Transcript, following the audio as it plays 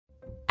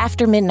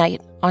After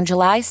midnight on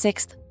July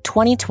 6,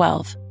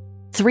 2012,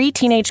 3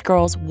 teenage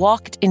girls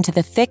walked into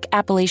the thick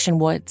Appalachian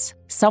woods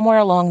somewhere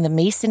along the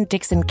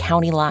Mason-Dixon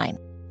County line.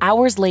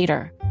 Hours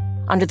later,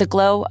 under the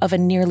glow of a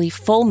nearly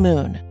full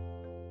moon,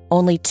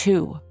 only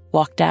 2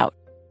 walked out.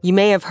 You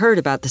may have heard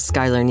about the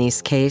Skylar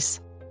Neese case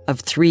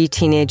of 3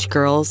 teenage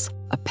girls,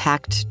 a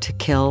pact to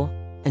kill,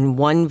 and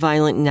one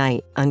violent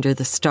night under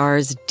the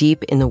stars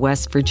deep in the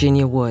West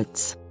Virginia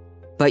woods.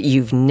 But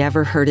you've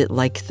never heard it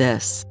like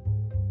this.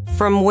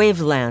 From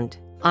Waveland,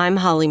 I'm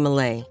Holly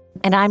Millay.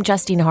 And I'm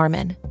Justine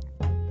Harmon.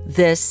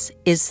 This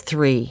is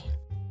 3.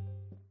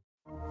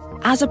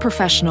 As a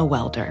professional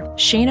welder,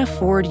 Shayna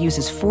Ford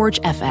uses Forge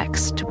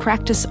FX to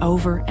practice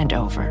over and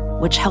over,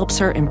 which helps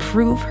her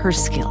improve her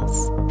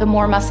skills. The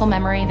more muscle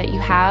memory that you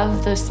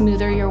have, the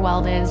smoother your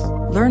weld is.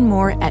 Learn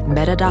more at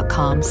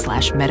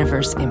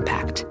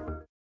meta.com/metaverseimpact.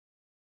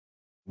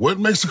 What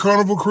makes a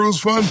Carnival cruise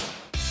fun?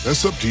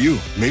 That's up to you.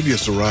 Maybe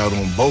it's a ride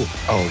on boat,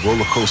 or a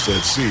roller coaster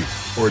at sea,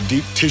 or a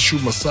deep tissue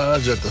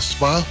massage at the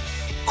spa,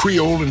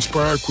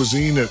 Creole-inspired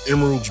cuisine at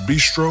Emerald's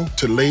Bistro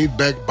to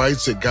laid-back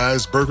bites at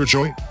Guy's Burger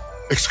Joint,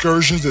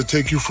 excursions that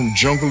take you from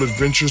jungle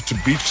adventures to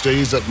beach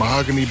stays at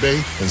Mahogany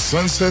Bay, and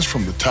sunsets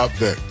from the top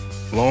deck.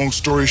 Long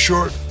story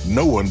short,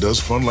 no one does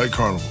fun like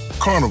Carnival.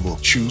 Carnival,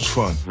 choose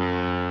fun.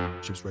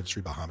 Ships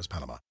Registry, Bahamas,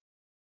 Panama.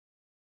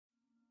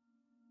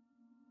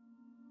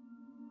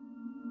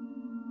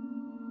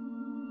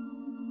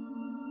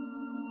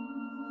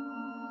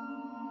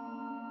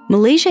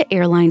 Malaysia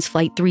Airlines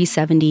Flight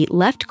 370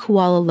 left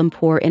Kuala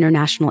Lumpur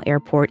International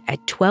Airport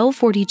at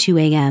 12:42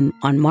 a.m.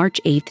 on March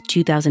 8,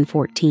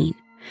 2014.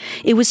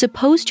 It was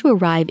supposed to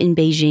arrive in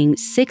Beijing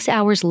 6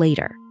 hours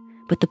later,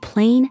 but the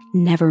plane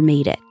never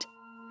made it.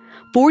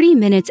 40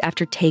 minutes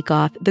after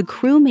takeoff, the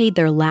crew made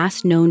their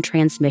last known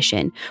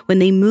transmission when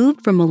they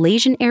moved from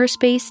Malaysian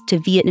airspace to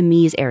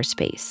Vietnamese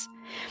airspace.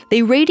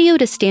 They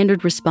radioed a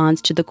standard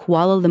response to the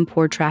Kuala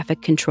Lumpur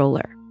traffic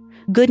controller.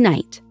 Good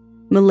night,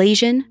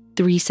 Malaysian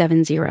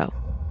 370.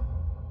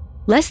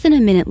 Less than a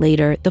minute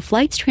later, the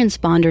flight's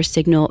transponder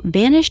signal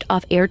vanished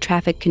off air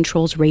traffic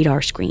control's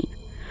radar screen.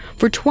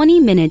 For 20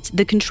 minutes,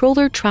 the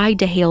controller tried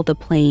to hail the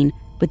plane,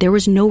 but there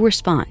was no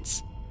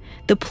response.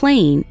 The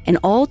plane and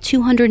all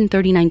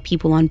 239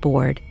 people on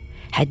board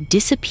had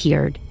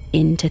disappeared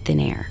into thin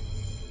air.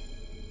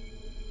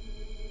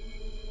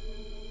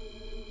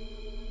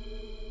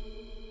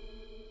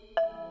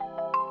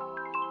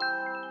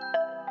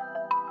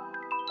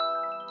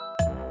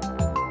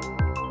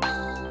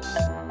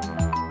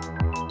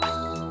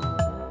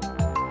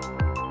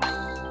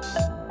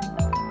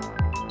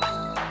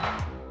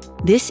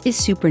 This is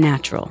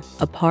Supernatural,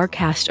 a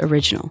Parcast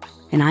original,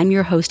 and I'm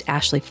your host,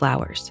 Ashley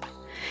Flowers.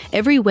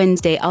 Every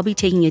Wednesday, I'll be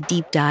taking a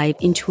deep dive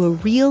into a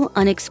real,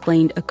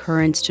 unexplained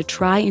occurrence to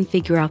try and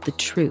figure out the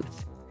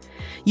truth.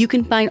 You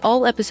can find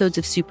all episodes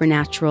of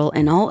Supernatural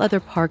and all other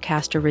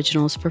Parcast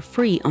originals for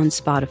free on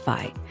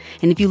Spotify.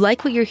 And if you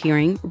like what you're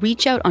hearing,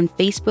 reach out on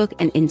Facebook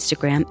and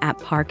Instagram at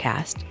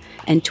Parcast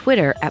and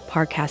Twitter at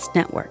Parcast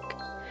Network.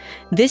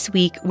 This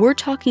week, we're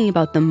talking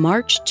about the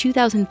March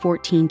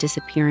 2014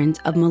 disappearance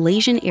of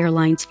Malaysian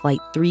Airlines Flight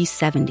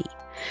 370.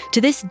 To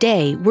this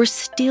day, we're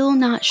still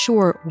not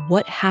sure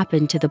what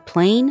happened to the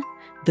plane,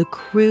 the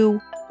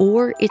crew,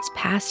 or its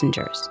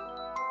passengers.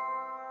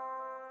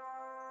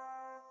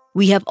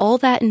 We have all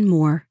that and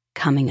more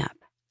coming up.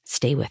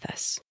 Stay with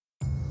us.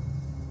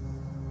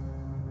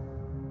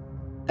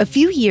 A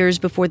few years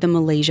before the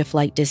Malaysia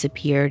flight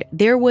disappeared,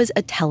 there was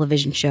a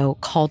television show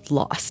called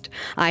Lost.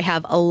 I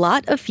have a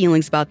lot of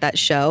feelings about that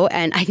show,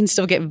 and I can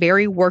still get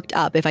very worked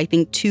up if I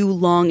think too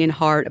long and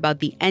hard about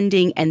the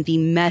ending and the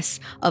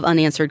mess of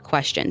unanswered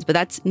questions, but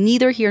that's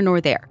neither here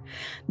nor there.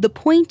 The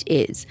point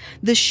is,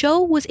 the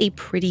show was a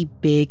pretty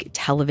big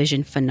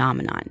television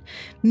phenomenon.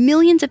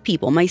 Millions of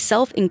people,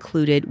 myself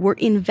included, were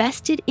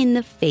invested in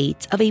the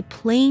fates of a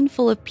plane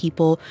full of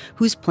people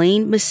whose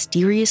plane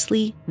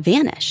mysteriously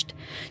vanished.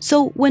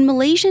 So when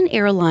Malaysian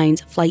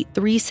Airlines Flight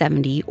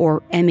 370,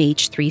 or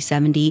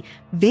MH370,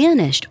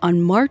 vanished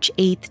on March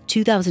 8,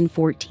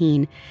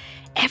 2014,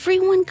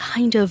 everyone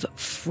kind of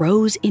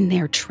froze in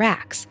their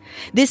tracks.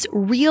 This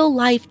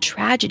real-life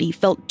tragedy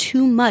felt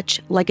too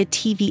much like a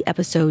TV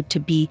episode to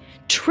be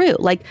true,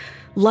 like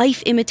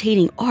life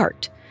imitating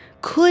art.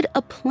 Could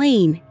a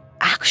plane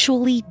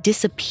actually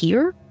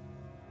disappear?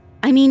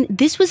 I mean,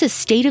 this was a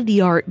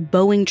state-of-the-art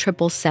Boeing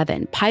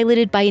 777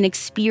 piloted by an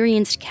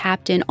experienced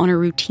captain on a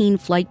routine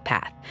flight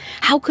path.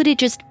 How could it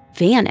just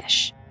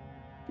vanish?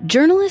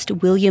 Journalist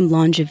William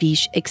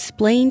Longeviche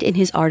explained in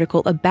his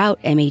article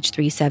about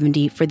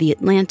MH370 for The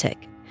Atlantic.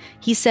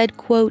 He said,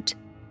 quote,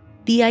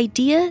 "The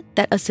idea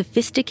that a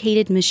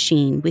sophisticated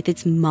machine with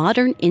its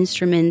modern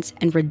instruments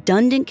and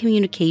redundant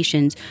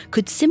communications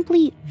could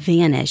simply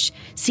vanish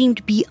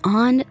seemed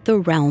beyond the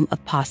realm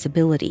of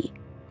possibility."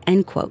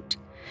 End quote.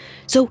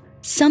 So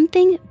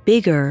something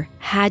bigger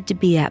had to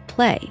be at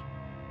play.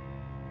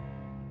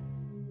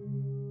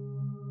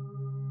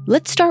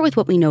 Let's start with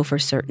what we know for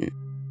certain.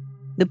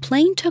 The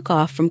plane took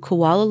off from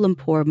Kuala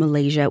Lumpur,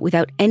 Malaysia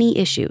without any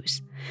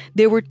issues.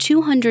 There were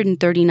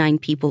 239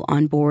 people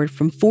on board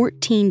from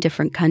 14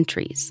 different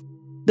countries.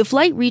 The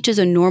flight reaches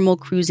a normal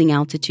cruising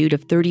altitude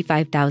of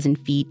 35,000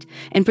 feet,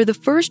 and for the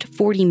first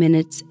 40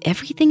 minutes,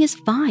 everything is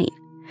fine.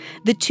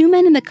 The two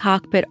men in the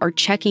cockpit are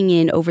checking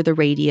in over the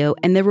radio,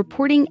 and they're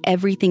reporting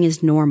everything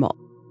is normal.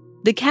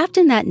 The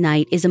captain that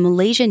night is a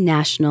Malaysian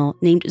national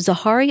named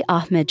Zahari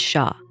Ahmed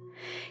Shah.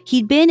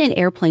 He'd been an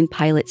airplane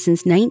pilot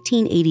since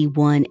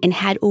 1981 and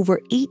had over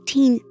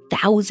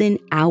 18,000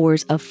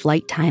 hours of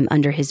flight time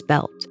under his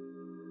belt.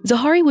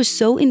 Zahari was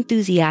so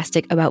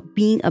enthusiastic about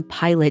being a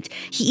pilot,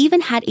 he even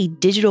had a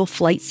digital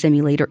flight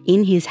simulator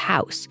in his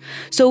house.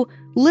 So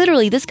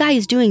literally, this guy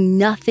is doing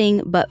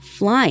nothing but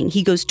flying.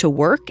 He goes to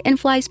work and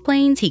flies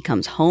planes. He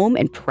comes home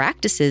and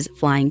practices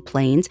flying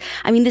planes.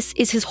 I mean, this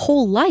is his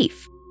whole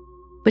life.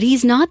 But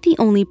he's not the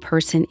only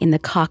person in the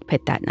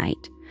cockpit that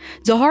night.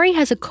 Zahari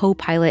has a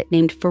co-pilot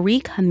named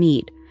Farik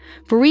Hamid.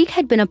 Farik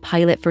had been a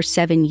pilot for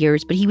 7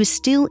 years, but he was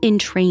still in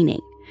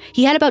training.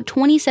 He had about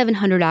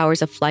 2,700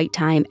 hours of flight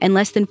time, and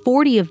less than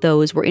 40 of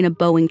those were in a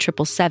Boeing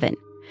 777.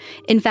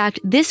 In fact,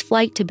 this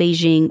flight to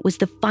Beijing was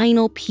the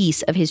final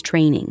piece of his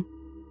training.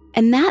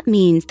 And that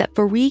means that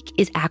Farik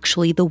is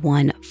actually the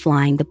one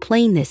flying the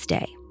plane this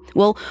day.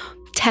 Well,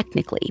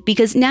 technically,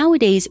 because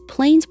nowadays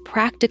planes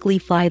practically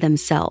fly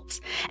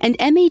themselves, and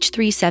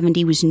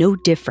MH370 was no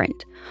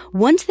different.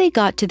 Once they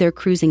got to their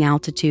cruising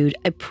altitude,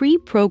 a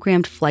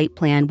pre-programmed flight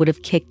plan would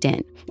have kicked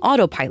in.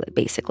 Autopilot,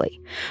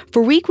 basically.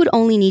 Farik would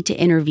only need to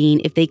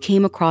intervene if they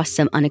came across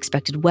some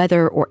unexpected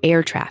weather or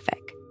air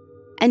traffic.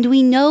 And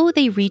we know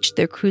they reached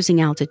their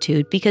cruising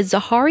altitude because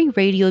Zahari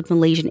radioed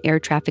Malaysian air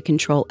traffic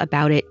control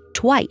about it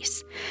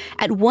twice.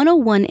 At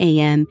 1:01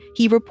 a.m.,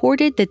 he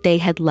reported that they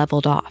had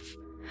leveled off.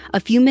 A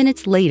few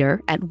minutes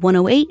later, at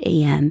 1:08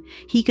 a.m.,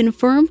 he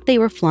confirmed they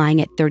were flying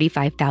at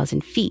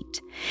 35,000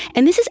 feet.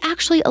 And this is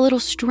actually a little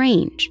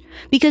strange,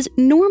 because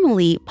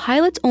normally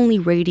pilots only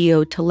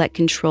radio to let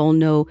control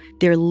know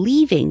they're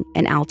leaving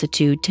an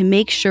altitude to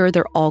make sure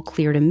they're all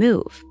clear to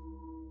move.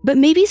 But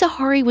maybe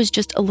Zahari was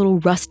just a little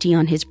rusty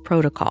on his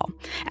protocol.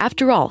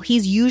 After all,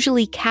 he's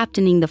usually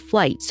captaining the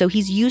flight, so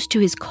he's used to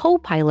his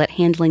co-pilot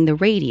handling the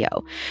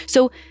radio.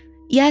 So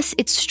yes,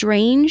 it's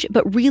strange,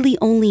 but really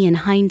only in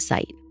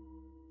hindsight.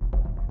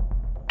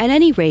 At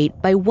any rate,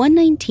 by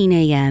 1:19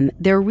 a.m.,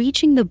 they're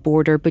reaching the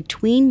border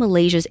between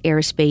Malaysia's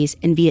airspace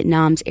and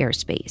Vietnam's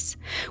airspace.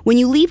 When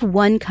you leave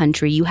one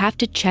country, you have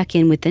to check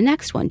in with the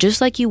next one, just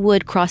like you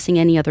would crossing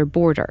any other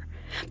border.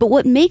 But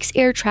what makes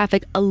air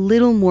traffic a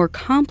little more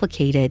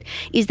complicated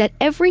is that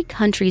every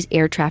country's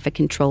air traffic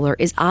controller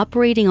is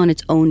operating on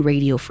its own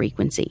radio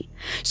frequency.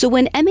 So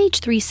when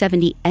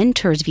MH370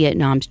 enters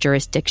Vietnam's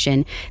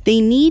jurisdiction,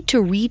 they need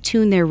to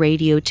retune their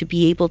radio to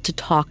be able to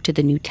talk to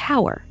the new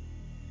tower.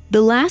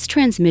 The last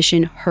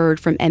transmission heard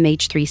from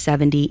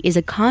MH370 is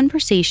a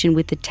conversation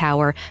with the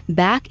tower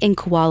back in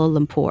Kuala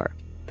Lumpur.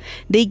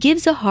 They give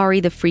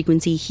Zahari the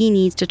frequency he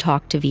needs to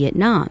talk to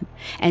Vietnam,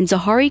 and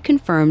Zahari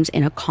confirms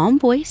in a calm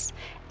voice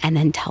and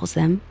then tells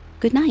them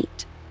good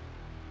night.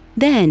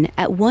 Then,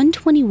 at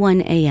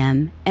 1:21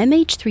 a.m.,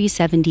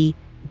 MH370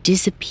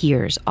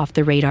 disappears off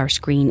the radar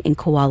screen in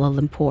Kuala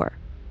Lumpur.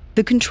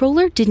 The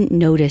controller didn't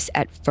notice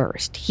at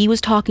first. He was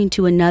talking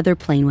to another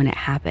plane when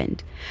it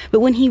happened.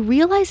 But when he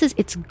realizes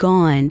it's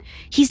gone,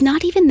 he's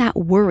not even that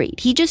worried.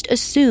 He just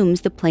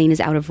assumes the plane is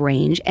out of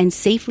range and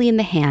safely in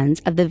the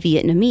hands of the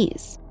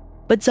Vietnamese.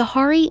 But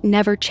Zahari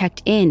never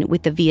checked in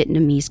with the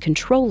Vietnamese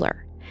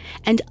controller.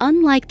 And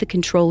unlike the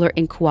controller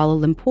in Kuala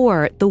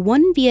Lumpur, the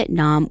one in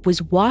Vietnam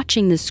was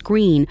watching the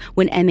screen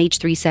when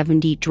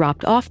MH370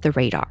 dropped off the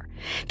radar.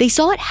 They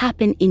saw it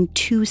happen in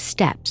 2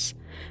 steps.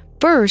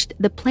 First,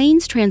 the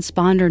plane's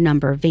transponder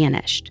number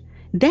vanished.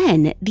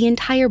 Then, the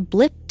entire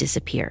blip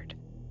disappeared.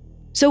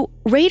 So,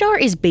 radar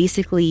is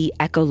basically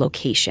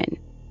echolocation,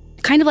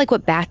 kind of like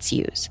what bats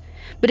use.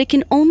 But it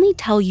can only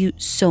tell you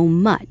so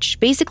much.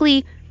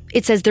 Basically,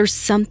 it says there's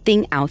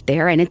something out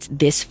there and it's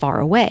this far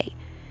away.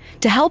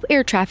 To help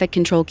air traffic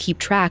control keep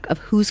track of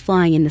who's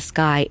flying in the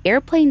sky,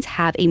 airplanes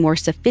have a more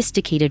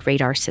sophisticated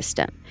radar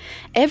system.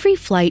 Every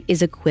flight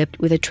is equipped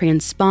with a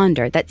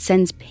transponder that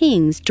sends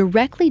pings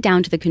directly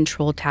down to the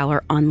control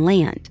tower on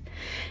land.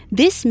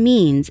 This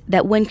means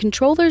that when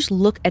controllers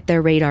look at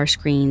their radar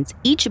screens,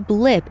 each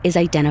blip is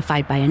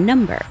identified by a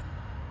number.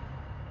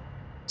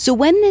 So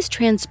when this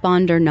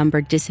transponder number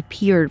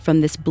disappeared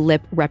from this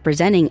blip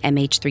representing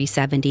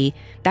MH370,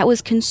 that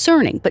was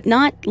concerning, but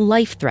not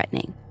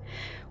life-threatening.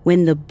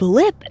 When the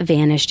blip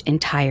vanished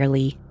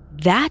entirely,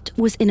 that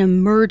was an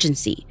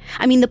emergency.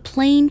 I mean, the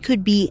plane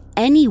could be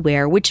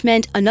anywhere, which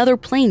meant another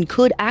plane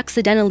could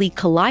accidentally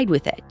collide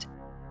with it.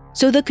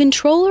 So the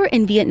controller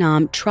in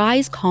Vietnam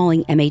tries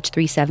calling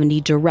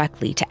MH370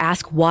 directly to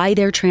ask why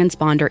their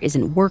transponder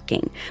isn't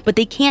working, but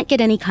they can't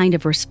get any kind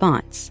of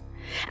response.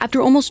 After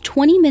almost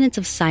 20 minutes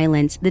of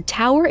silence, the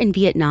tower in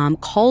Vietnam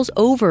calls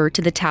over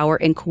to the tower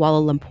in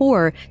Kuala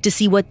Lumpur to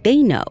see what they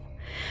know.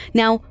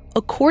 Now,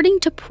 according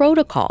to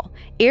protocol,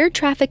 air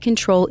traffic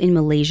control in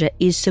Malaysia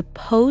is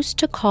supposed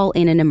to call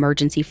in an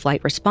emergency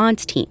flight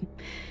response team.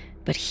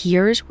 But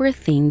here's where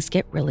things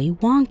get really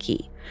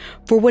wonky.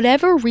 For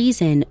whatever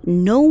reason,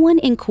 no one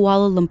in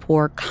Kuala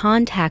Lumpur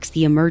contacts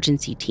the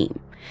emergency team,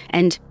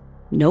 and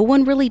no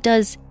one really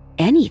does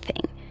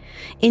anything.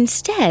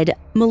 Instead,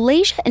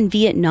 Malaysia and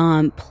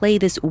Vietnam play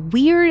this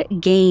weird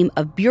game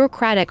of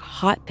bureaucratic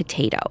hot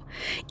potato.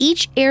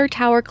 Each air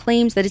tower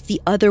claims that it's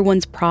the other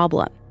one's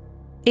problem.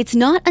 It's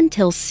not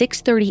until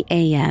 6:30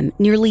 a.m.,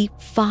 nearly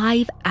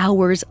 5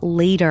 hours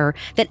later,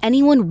 that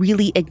anyone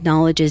really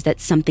acknowledges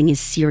that something is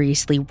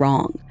seriously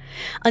wrong.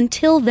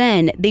 Until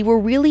then, they were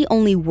really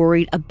only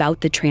worried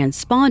about the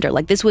transponder,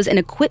 like this was an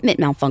equipment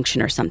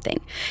malfunction or something.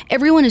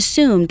 Everyone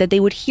assumed that they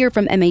would hear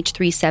from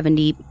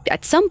MH370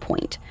 at some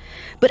point.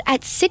 But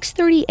at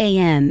 6:30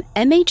 a.m.,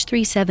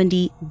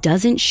 MH370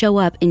 doesn't show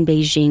up in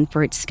Beijing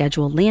for its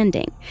scheduled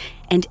landing,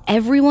 and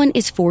everyone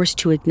is forced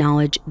to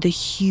acknowledge the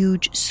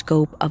huge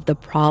scope of the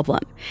problem.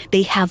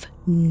 They have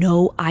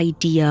no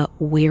idea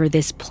where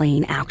this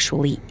plane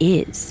actually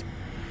is.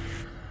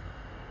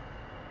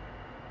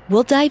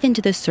 We'll dive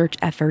into the search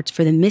efforts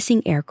for the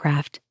missing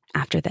aircraft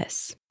after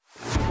this.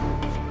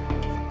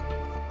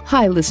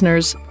 Hi,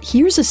 listeners.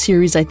 Here's a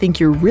series I think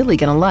you're really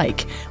going to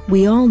like.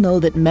 We all know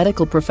that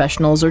medical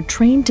professionals are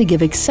trained to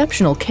give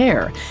exceptional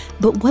care,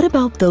 but what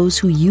about those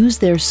who use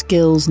their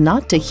skills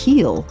not to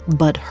heal,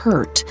 but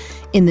hurt?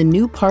 In the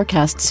new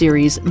Parcast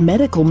series,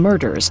 Medical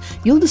Murders,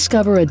 you'll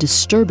discover a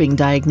disturbing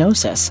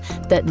diagnosis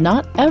that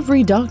not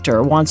every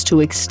doctor wants to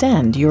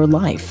extend your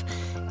life.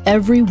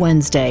 Every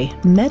Wednesday,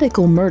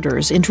 Medical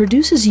Murders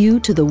introduces you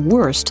to the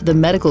worst the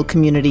medical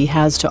community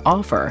has to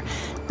offer.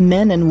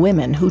 Men and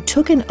women who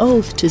took an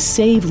oath to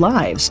save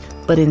lives,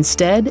 but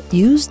instead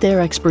used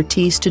their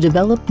expertise to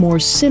develop more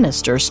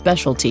sinister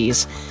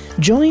specialties.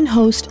 Join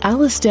host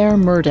Alistair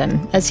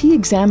Murden as he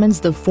examines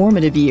the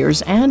formative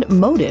years and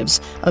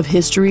motives of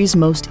history's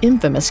most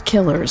infamous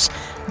killers,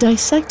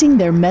 dissecting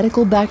their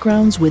medical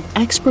backgrounds with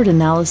expert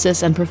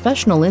analysis and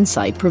professional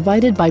insight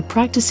provided by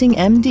practicing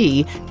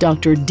MD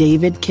Dr.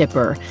 David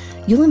Kipper.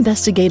 You'll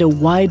investigate a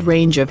wide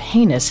range of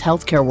heinous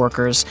healthcare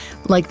workers,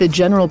 like the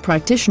general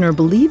practitioner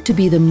believed to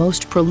be the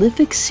most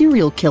prolific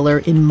serial killer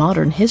in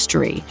modern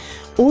history,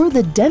 or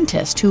the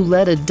dentist who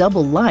led a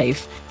double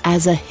life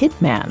as a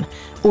hitman,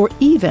 or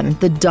even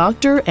the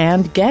doctor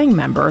and gang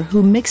member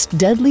who mixed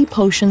deadly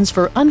potions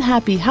for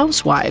unhappy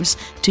housewives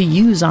to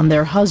use on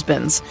their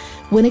husbands.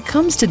 When it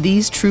comes to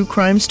these true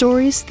crime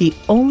stories, the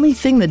only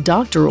thing the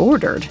doctor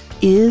ordered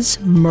is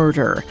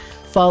murder.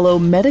 Follow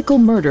Medical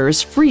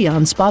Murders free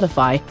on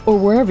Spotify or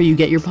wherever you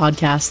get your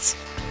podcasts.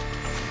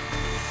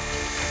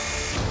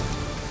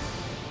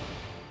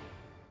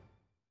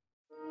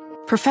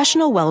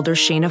 Professional welder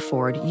Shayna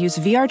Ford used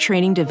VR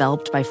training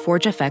developed by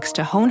ForgeFX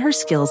to hone her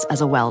skills as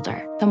a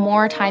welder. The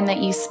more time that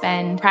you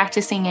spend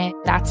practicing it,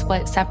 that's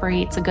what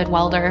separates a good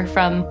welder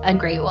from a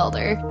great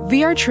welder.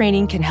 VR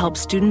training can help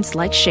students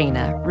like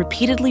Shayna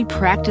repeatedly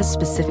practice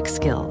specific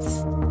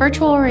skills.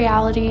 Virtual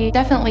reality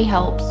definitely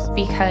helps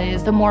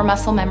because the more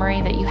muscle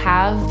memory that you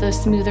have, the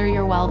smoother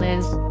your weld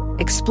is.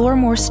 Explore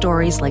more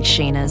stories like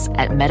Shayna's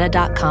at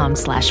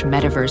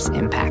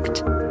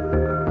meta.com/metaverseimpact.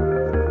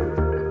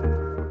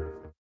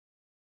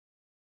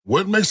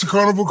 What makes a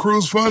Carnival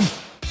cruise fun?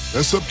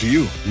 That's up to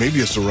you. Maybe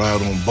it's a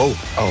ride on boat,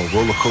 or a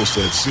roller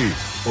coaster at sea,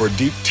 or a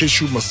deep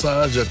tissue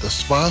massage at the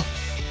spa,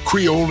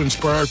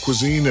 Creole-inspired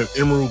cuisine at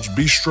Emerald's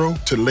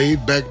Bistro to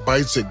laid-back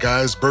bites at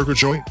Guy's Burger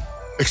Joint,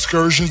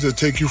 excursions that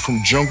take you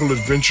from jungle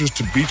adventures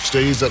to beach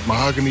days at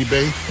Mahogany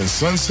Bay, and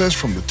sunsets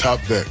from the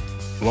top deck.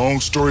 Long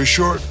story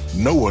short,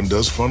 no one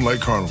does fun like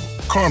Carnival.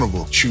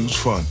 Carnival, choose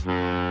fun.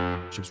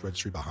 Ships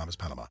Registry, Bahamas,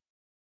 Panama.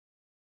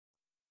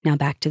 Now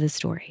back to the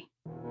story.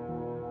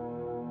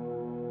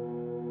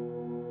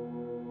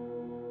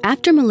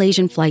 After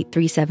Malaysian Flight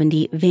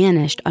 370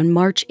 vanished on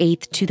March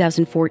 8,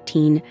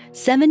 2014,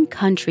 7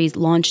 countries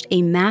launched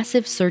a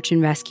massive search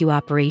and rescue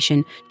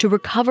operation to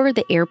recover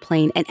the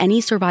airplane and any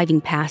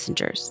surviving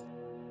passengers.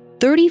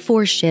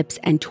 34 ships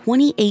and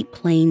 28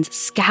 planes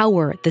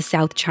scour the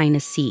South China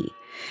Sea.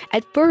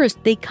 At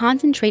first, they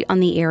concentrate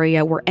on the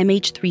area where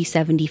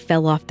MH370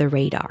 fell off the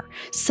radar,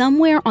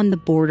 somewhere on the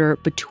border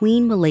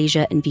between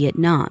Malaysia and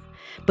Vietnam.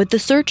 But the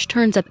search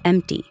turns up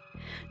empty.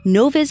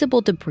 No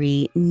visible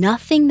debris,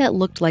 nothing that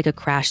looked like a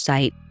crash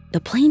site. The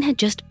plane had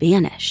just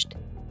vanished.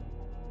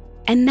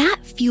 And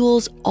that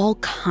fuels all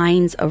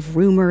kinds of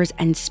rumors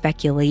and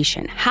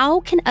speculation.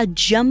 How can a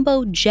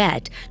jumbo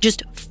jet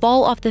just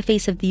fall off the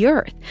face of the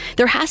earth?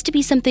 There has to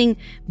be something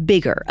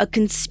bigger, a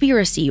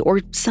conspiracy, or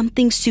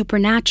something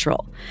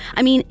supernatural.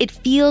 I mean, it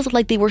feels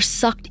like they were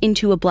sucked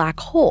into a black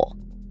hole.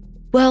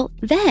 Well,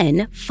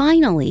 then,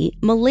 finally,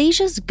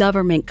 Malaysia's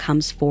government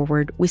comes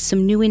forward with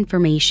some new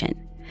information.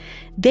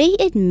 They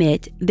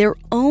admit their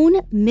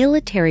own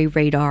military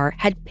radar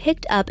had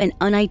picked up an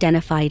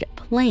unidentified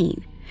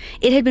plane.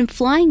 It had been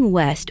flying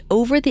west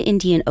over the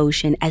Indian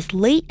Ocean as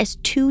late as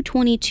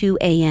 2:22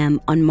 a.m.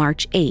 on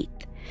March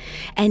 8th.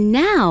 And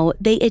now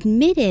they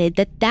admitted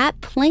that that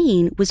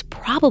plane was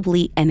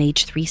probably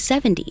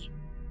MH370.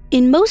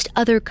 In most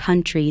other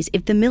countries,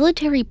 if the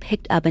military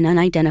picked up an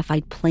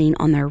unidentified plane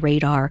on their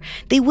radar,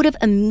 they would have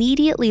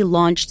immediately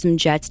launched some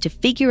jets to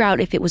figure out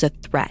if it was a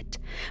threat.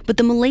 But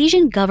the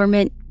Malaysian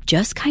government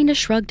just kind of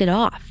shrugged it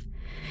off.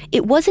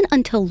 It wasn't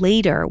until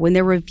later, when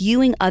they're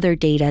reviewing other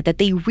data, that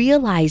they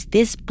realized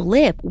this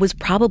blip was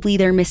probably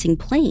their missing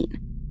plane.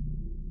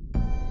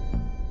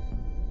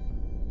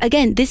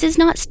 Again, this is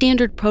not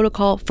standard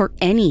protocol for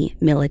any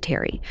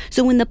military.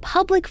 So when the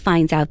public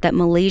finds out that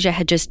Malaysia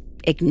had just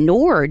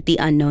ignored the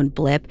unknown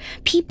blip,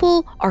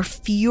 people are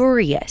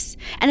furious.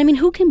 And I mean,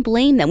 who can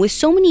blame them? With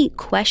so many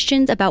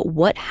questions about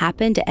what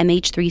happened to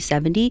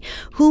MH370,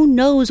 who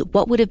knows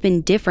what would have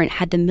been different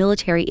had the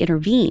military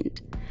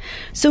intervened?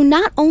 So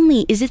not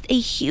only is this a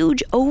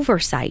huge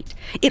oversight,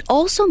 it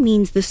also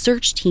means the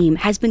search team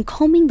has been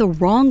combing the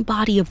wrong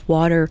body of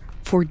water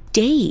for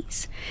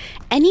days.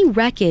 Any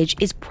wreckage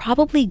is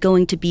probably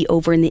going to be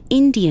over in the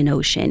Indian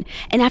Ocean,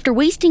 and after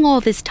wasting all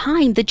this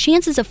time, the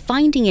chances of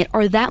finding it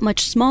are that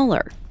much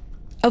smaller.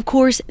 Of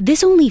course,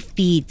 this only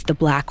feeds the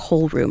black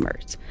hole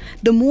rumors.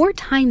 The more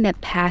time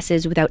that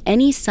passes without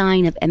any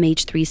sign of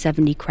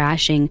MH370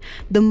 crashing,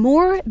 the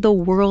more the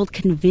world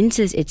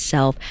convinces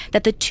itself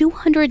that the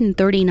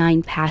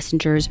 239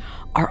 passengers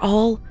are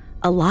all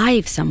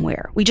alive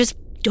somewhere. We just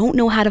don't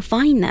know how to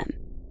find them.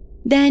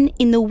 Then,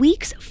 in the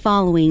weeks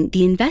following,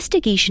 the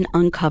investigation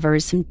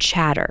uncovers some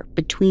chatter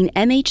between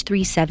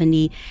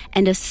MH370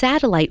 and a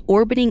satellite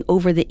orbiting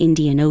over the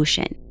Indian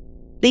Ocean.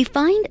 They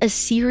find a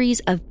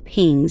series of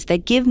pings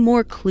that give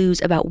more clues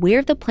about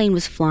where the plane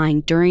was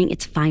flying during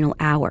its final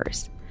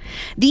hours.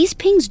 These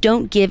pings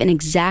don't give an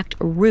exact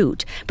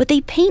route, but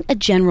they paint a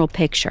general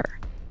picture.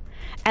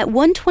 At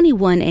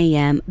 1:21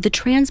 a.m., the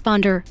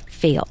transponder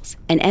fails,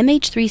 and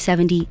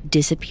MH370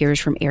 disappears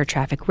from air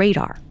traffic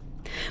radar.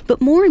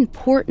 But more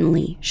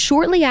importantly,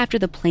 shortly after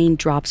the plane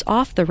drops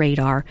off the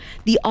radar,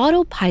 the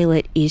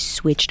autopilot is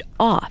switched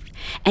off,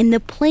 and the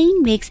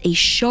plane makes a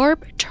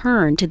sharp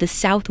turn to the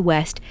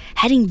southwest,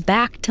 heading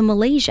back to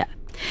Malaysia.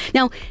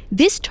 Now,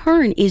 this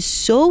turn is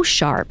so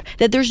sharp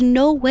that there's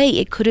no way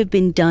it could have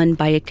been done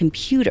by a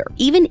computer,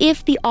 even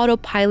if the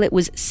autopilot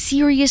was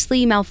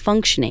seriously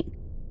malfunctioning.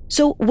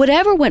 So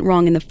whatever went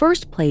wrong in the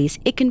first place,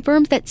 it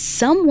confirms that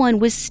someone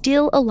was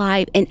still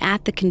alive and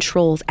at the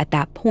controls at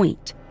that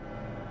point.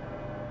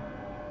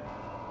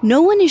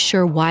 No one is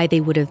sure why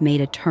they would have made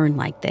a turn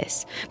like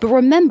this, but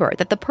remember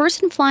that the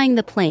person flying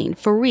the plane,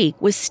 Farik,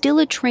 was still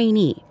a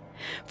trainee.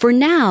 For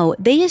now,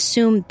 they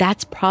assume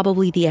that's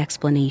probably the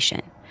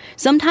explanation.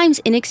 Sometimes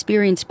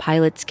inexperienced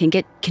pilots can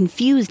get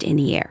confused in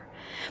the air,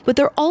 but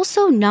they're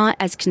also not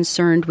as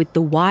concerned with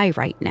the why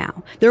right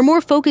now. They're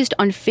more focused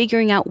on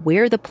figuring out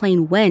where the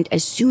plane went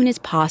as soon as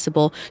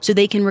possible so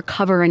they can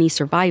recover any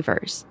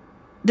survivors.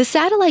 The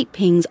satellite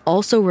pings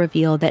also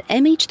reveal that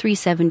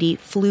MH370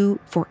 flew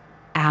for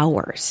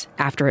hours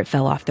after it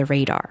fell off the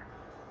radar.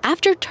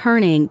 After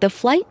turning, the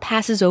flight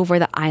passes over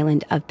the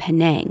island of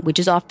Penang, which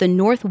is off the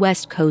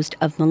northwest coast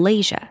of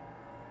Malaysia.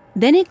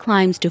 Then it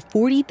climbs to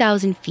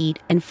 40,000 feet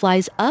and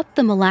flies up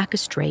the Malacca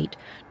Strait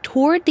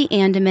toward the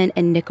Andaman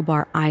and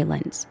Nicobar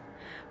Islands.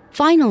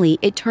 Finally,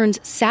 it turns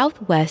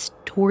southwest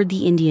toward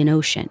the Indian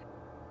Ocean.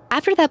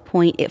 After that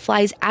point, it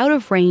flies out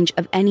of range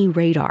of any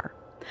radar.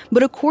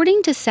 But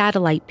according to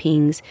satellite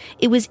pings,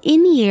 it was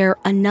in the air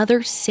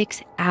another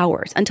 6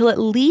 hours until at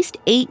least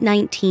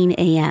 8:19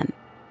 a.m.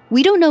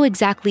 We don't know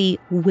exactly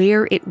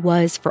where it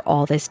was for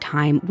all this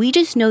time. We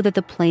just know that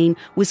the plane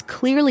was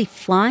clearly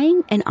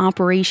flying and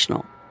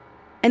operational.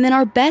 And then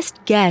our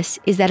best guess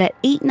is that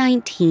at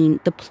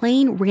 8:19, the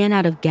plane ran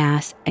out of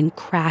gas and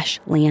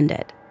crash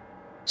landed.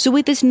 So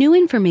with this new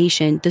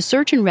information, the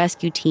search and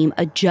rescue team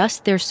adjusts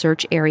their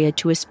search area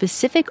to a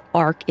specific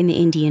arc in the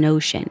Indian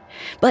Ocean.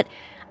 But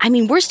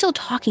we're still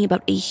talking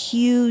about a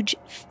huge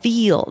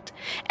field,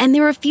 and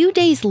they're a few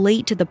days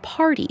late to the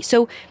party,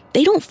 so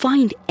they don't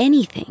find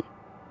anything.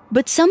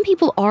 But some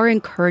people are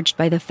encouraged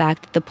by the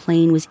fact that the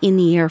plane was in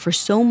the air for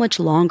so much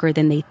longer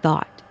than they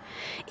thought.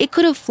 It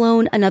could have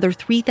flown another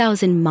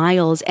 3,000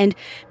 miles, and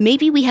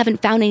maybe we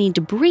haven't found any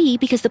debris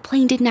because the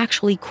plane didn't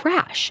actually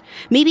crash.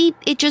 Maybe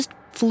it just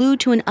flew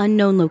to an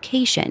unknown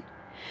location.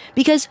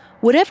 Because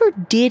whatever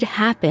did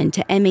happen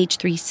to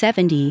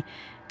MH370,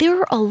 there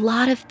are a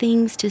lot of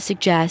things to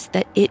suggest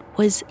that it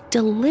was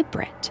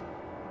deliberate.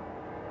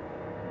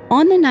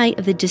 On the night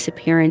of the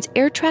disappearance,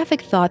 air traffic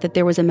thought that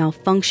there was a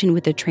malfunction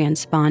with the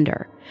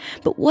transponder.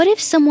 But what if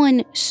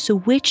someone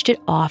switched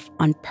it off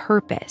on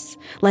purpose,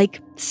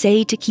 like,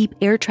 say, to keep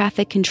air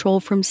traffic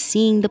control from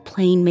seeing the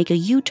plane make a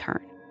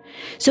U-turn?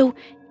 So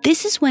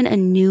this is when a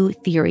new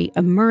theory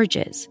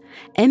emerges.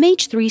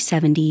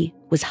 MH370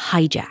 was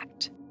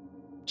hijacked.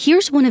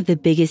 Here's one of the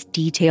biggest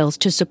details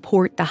to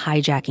support the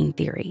hijacking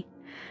theory.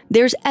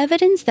 There's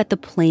evidence that the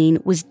plane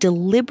was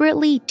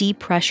deliberately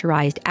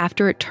depressurized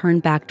after it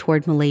turned back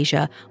toward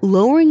Malaysia,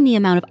 lowering the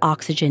amount of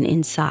oxygen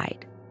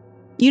inside.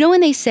 You know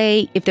when they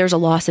say if there's a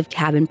loss of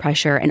cabin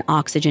pressure, an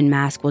oxygen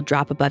mask will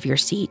drop above your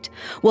seat?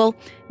 Well,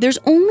 there's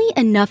only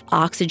enough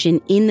oxygen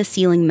in the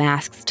ceiling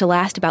masks to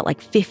last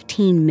about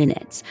 15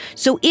 minutes.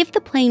 So if the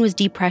plane was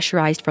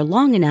depressurized for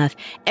long enough,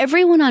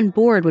 everyone on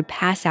board would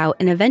pass out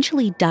and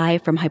eventually die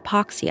from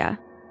hypoxia.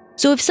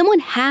 So if someone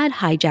had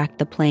hijacked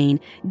the plane,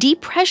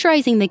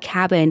 depressurizing the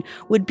cabin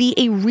would be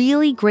a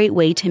really great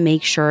way to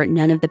make sure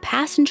none of the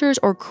passengers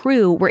or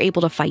crew were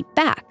able to fight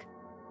back.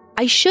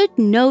 I should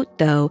note,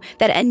 though,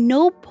 that at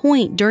no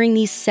point during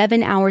these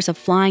 7 hours of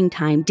flying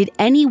time did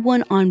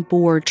anyone on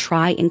board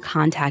try and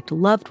contact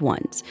loved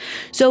ones.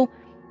 So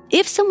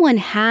if someone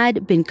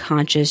had been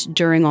conscious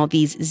during all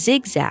these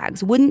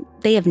zigzags, wouldn't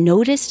they have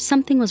noticed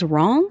something was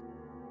wrong?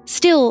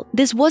 Still,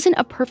 this wasn't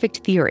a perfect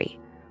theory.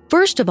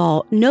 First of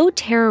all, no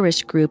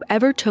terrorist group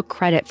ever took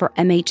credit for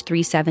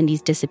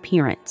MH370's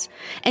disappearance.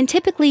 And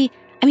typically,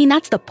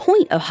 that's the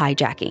point of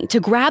hijacking, to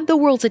grab the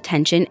world's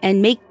attention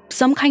and make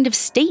some kind of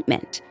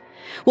statement.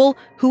 Well,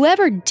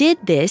 whoever did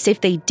this,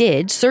 if they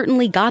did,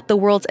 certainly got the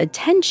world's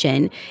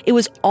attention. It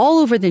was all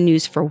over the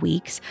news for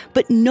weeks,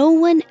 but no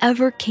one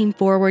ever came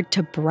forward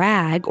to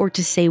brag or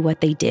to say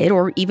what they did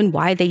or even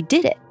why they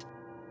did it.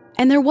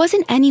 And there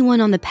wasn't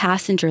anyone on the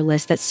passenger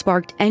list that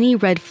sparked any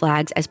red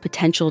flags as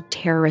potential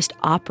terrorist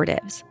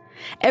operatives.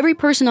 Every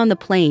person on the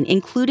plane,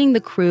 including the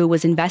crew,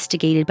 was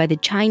investigated by the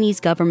Chinese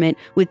government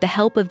with the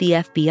help of the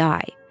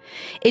FBI.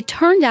 It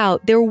turned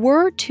out there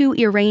were 2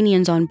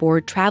 Iranians on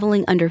board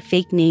traveling under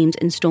fake names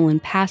and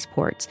stolen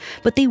passports,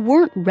 but they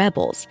weren't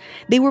rebels.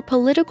 They were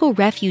political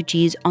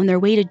refugees on their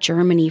way to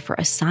Germany for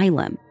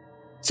asylum.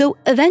 So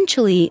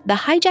eventually, the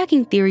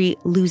hijacking theory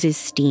loses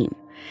steam.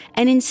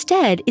 And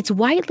instead, it's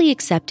widely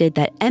accepted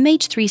that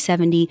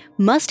MH370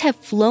 must have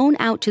flown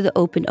out to the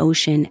open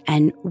ocean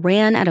and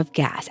ran out of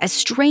gas, as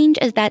strange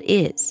as that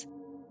is.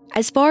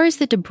 As far as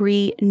the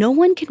debris, no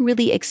one can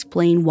really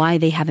explain why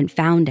they haven't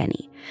found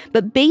any.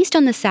 But based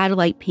on the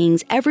satellite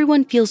pings,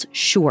 everyone feels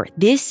sure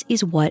this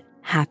is what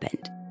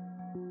happened.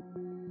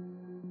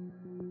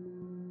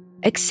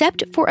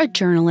 Except for a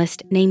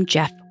journalist named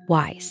Jeff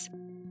Wise.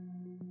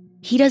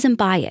 He doesn't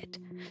buy it,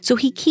 so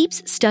he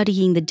keeps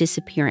studying the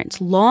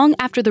disappearance long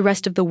after the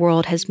rest of the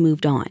world has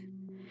moved on.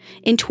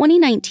 In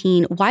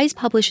 2019, Wise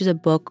publishes a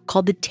book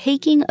called The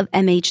Taking of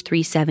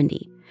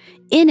MH370.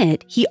 In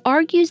it, he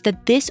argues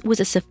that this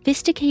was a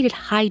sophisticated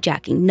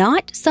hijacking,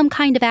 not some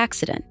kind of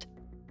accident.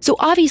 So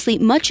obviously,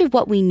 much of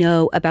what we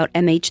know about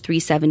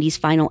MH370's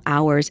final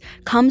hours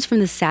comes from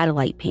the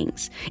satellite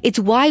pings. It's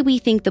why we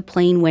think the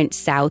plane went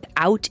south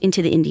out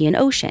into the Indian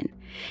Ocean.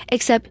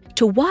 Except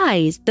to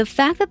Wise, the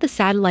fact that the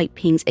satellite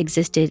pings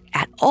existed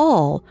at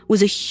all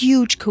was a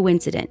huge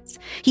coincidence.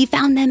 He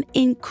found them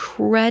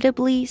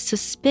incredibly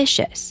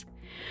suspicious.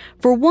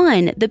 For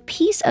one, the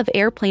piece of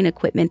airplane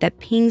equipment that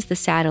pings the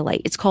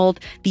satellite, it's called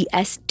the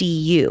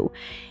SDU.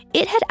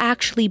 It had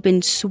actually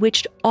been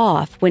switched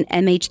off when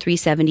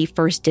MH370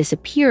 first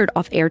disappeared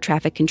off air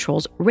traffic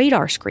control's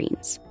radar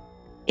screens.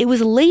 It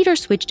was later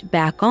switched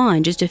back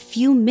on just a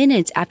few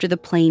minutes after the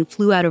plane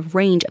flew out of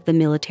range of the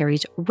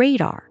military's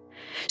radar.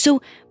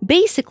 So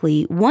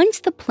basically,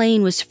 once the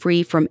plane was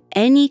free from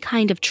any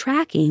kind of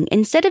tracking,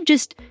 instead of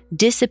just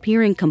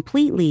disappearing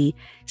completely,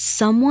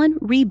 someone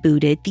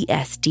rebooted the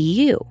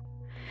SDU.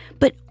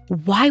 But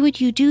why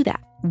would you do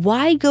that?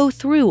 Why go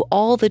through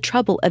all the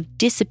trouble of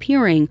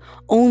disappearing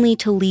only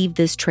to leave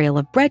this trail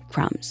of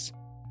breadcrumbs?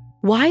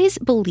 Wise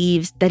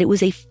believes that it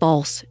was a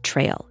false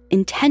trail,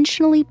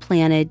 intentionally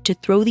planted to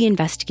throw the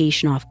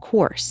investigation off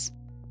course.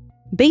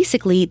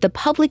 Basically, the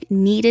public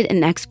needed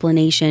an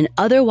explanation,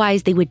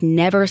 otherwise they would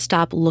never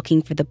stop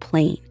looking for the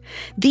plane.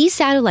 These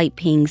satellite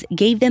pings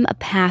gave them a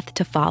path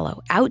to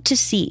follow, out to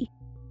sea.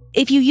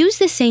 If you use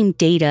the same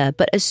data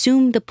but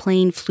assume the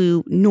plane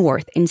flew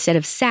north instead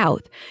of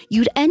south,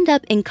 you'd end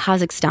up in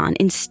Kazakhstan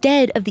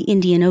instead of the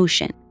Indian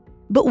Ocean.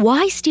 But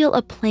why steal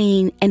a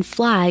plane and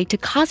fly to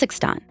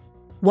Kazakhstan?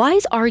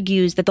 Wise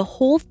argues that the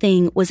whole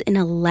thing was an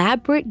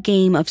elaborate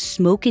game of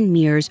smoke and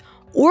mirrors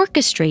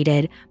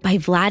orchestrated by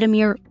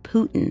Vladimir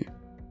Putin.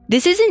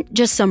 This isn't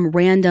just some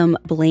random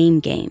blame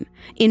game.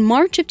 In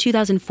March of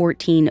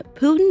 2014,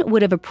 Putin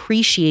would have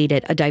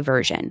appreciated a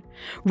diversion.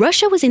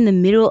 Russia was in the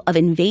middle of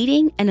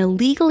invading and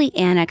illegally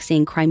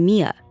annexing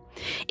Crimea.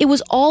 It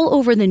was all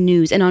over the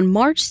news, and on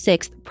March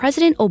 6th,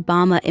 President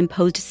Obama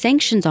imposed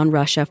sanctions on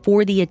Russia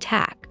for the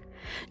attack.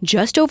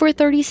 Just over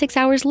 36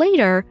 hours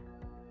later,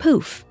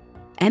 poof,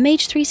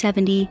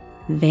 MH370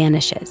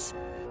 vanishes.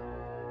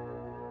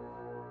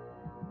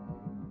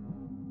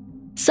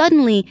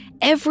 Suddenly,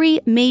 every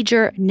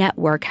major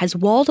network has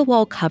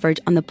wall-to-wall coverage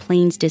on the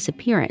plane's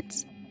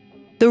disappearance.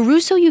 The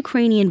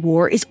Russo-Ukrainian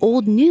war is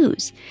old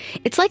news.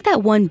 It's like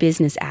that one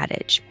business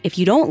adage, if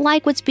you don't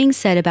like what's being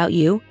said about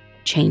you,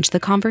 change the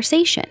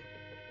conversation.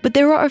 But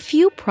there are a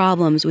few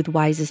problems with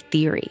Wise's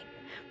theory.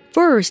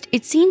 First,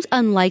 it seems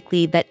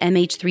unlikely that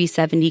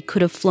MH370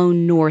 could have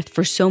flown north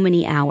for so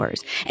many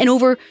hours and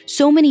over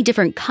so many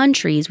different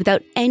countries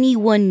without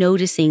anyone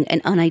noticing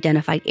an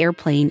unidentified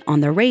airplane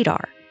on their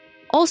radar.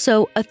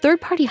 Also, a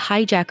third-party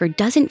hijacker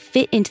doesn't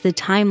fit into the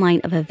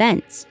timeline of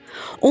events.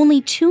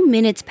 Only 2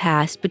 minutes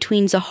passed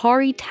between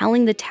Zahari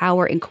telling the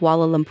tower in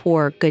Kuala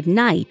Lumpur good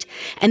night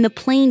and the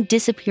plane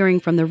disappearing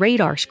from the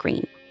radar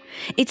screen.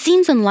 It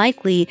seems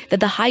unlikely that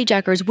the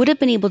hijackers would have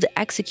been able to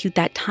execute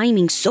that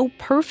timing so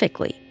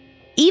perfectly.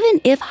 Even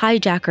if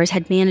hijackers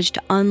had managed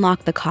to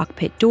unlock the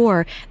cockpit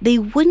door, they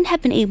wouldn't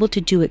have been able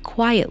to do it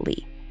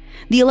quietly.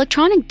 The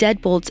electronic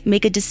deadbolts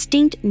make a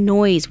distinct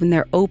noise when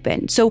they're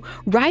open, so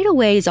right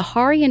away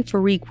Zahari and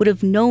Farik would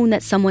have known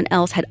that someone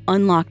else had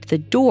unlocked the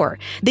door.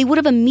 They would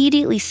have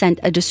immediately sent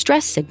a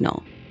distress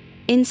signal.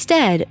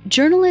 Instead,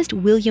 journalist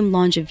William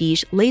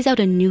Longeviche lays out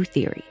a new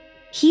theory.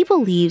 He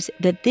believes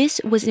that this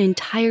was an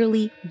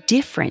entirely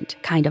different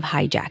kind of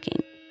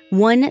hijacking,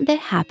 one that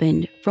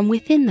happened from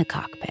within the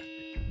cockpit.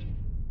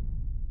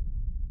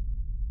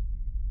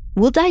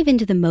 We'll dive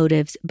into the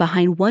motives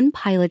behind one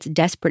pilot's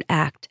desperate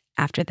act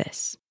after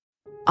this.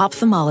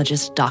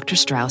 Ophthalmologist Dr.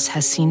 Strauss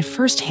has seen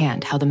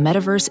firsthand how the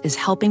metaverse is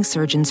helping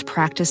surgeons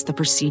practice the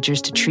procedures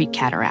to treat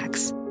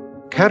cataracts.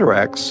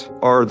 Cataracts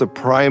are the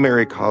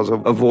primary cause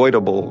of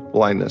avoidable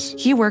blindness.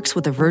 He works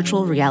with a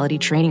virtual reality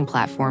training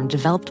platform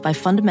developed by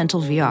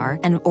Fundamental VR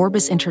and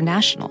Orbis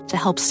International to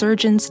help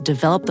surgeons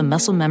develop the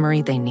muscle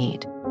memory they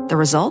need. The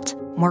result?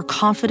 More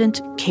confident,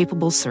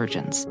 capable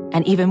surgeons.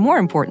 And even more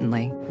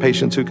importantly,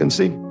 patients who can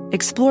see.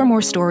 Explore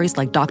more stories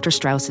like Dr.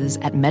 Strauss's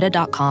at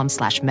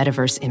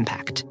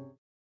meta.com/metaverseimpact.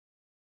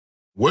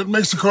 What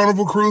makes a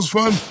Carnival cruise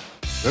fun?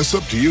 That's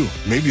up to you.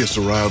 Maybe it's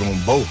a ride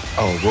on boat,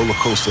 or a roller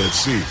coaster at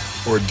sea,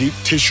 or a deep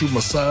tissue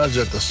massage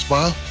at the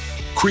spa,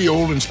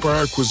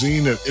 Creole-inspired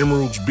cuisine at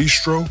Emerald's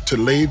Bistro to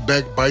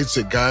laid-back bites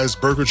at Guy's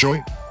Burger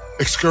Joint,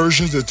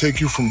 excursions that take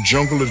you from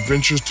jungle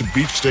adventures to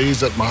beach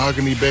stays at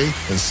Mahogany Bay,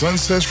 and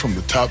sunsets from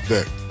the top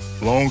deck.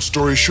 Long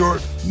story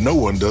short, no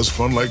one does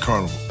fun like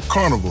Carnival.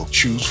 Carnival,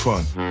 choose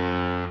fun.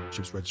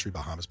 Ships Registry,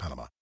 Bahamas,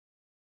 Panama.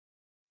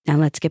 Now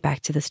let's get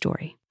back to the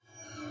story.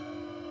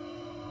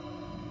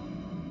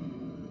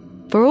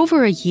 For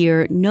over a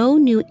year, no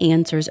new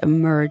answers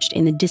emerged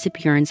in the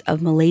disappearance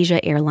of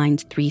Malaysia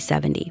Airlines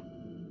 370.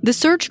 The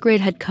search grid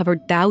had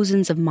covered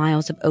thousands of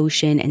miles of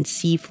ocean and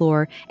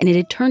seafloor, and it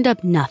had turned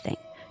up nothing.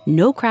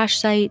 No crash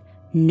site,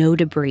 no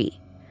debris.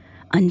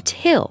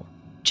 Until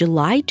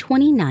July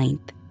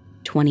 29th,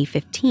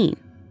 2015.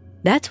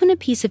 That's when a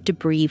piece of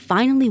debris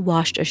finally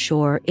washed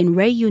ashore in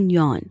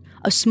Réunion,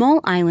 a small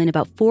island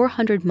about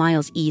 400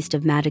 miles east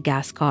of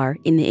Madagascar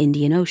in the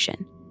Indian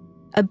Ocean.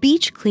 A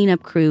beach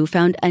cleanup crew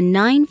found a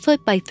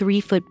 9-foot by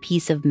 3-foot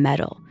piece of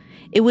metal.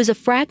 It was a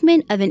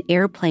fragment of an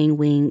airplane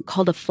wing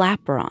called a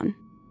flaperon.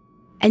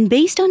 And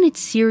based on its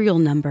serial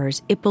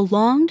numbers, it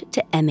belonged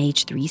to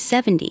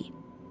MH370.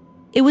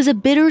 It was a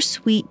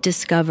bittersweet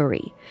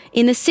discovery.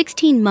 In the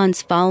 16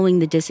 months following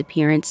the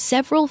disappearance,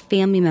 several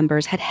family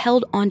members had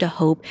held onto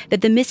hope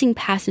that the missing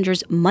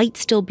passengers might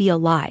still be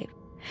alive.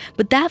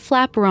 But that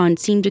flaperon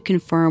seemed to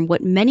confirm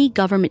what many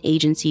government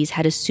agencies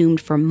had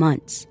assumed for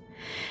months.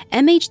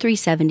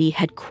 MH370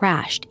 had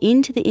crashed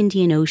into the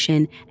Indian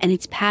Ocean and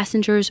its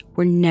passengers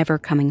were never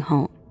coming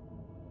home.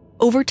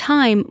 Over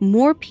time,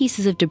 more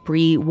pieces of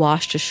debris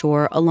washed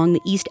ashore along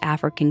the East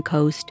African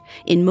coast,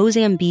 in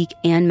Mozambique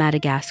and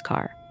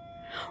Madagascar.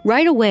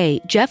 Right away,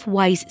 Jeff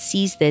Weiss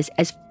sees this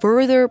as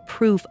further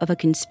proof of a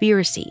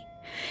conspiracy.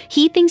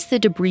 He thinks the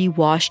debris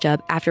washed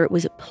up after it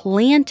was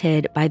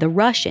planted by the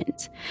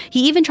Russians.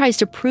 He even tries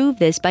to prove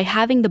this by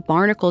having the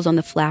barnacles on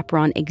the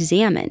flaperon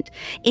examined,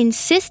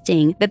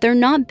 insisting that they're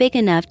not big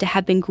enough to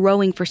have been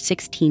growing for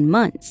 16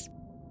 months.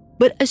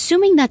 But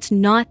assuming that's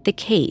not the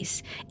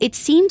case, it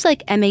seems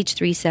like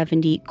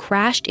MH370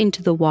 crashed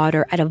into the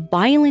water at a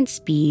violent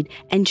speed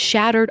and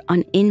shattered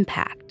on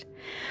impact.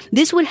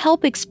 This would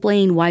help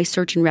explain why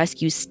search and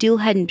rescue still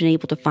hadn't been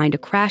able to find a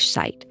crash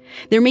site.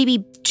 There may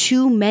be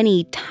too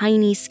many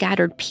tiny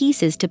scattered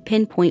pieces to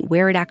pinpoint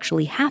where it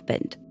actually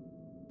happened.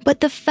 But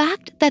the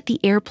fact that the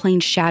airplane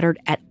shattered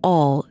at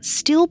all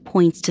still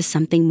points to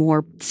something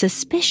more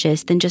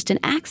suspicious than just an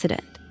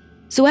accident.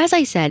 So as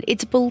I said,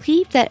 it's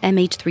believed that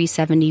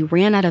MH370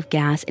 ran out of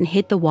gas and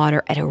hit the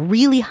water at a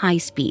really high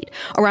speed,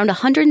 around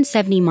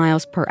 170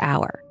 miles per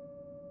hour.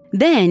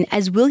 Then,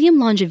 as William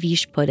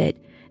Longeviche put it,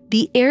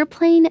 the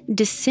airplane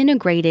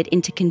disintegrated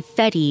into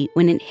confetti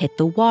when it hit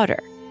the water.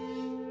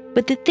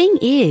 But the thing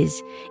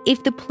is,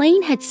 if the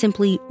plane had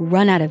simply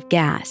run out of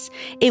gas,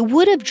 it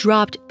would have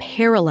dropped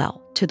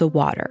parallel to the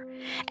water.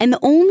 And the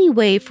only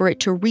way for it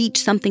to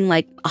reach something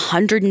like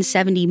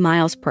 170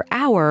 miles per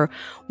hour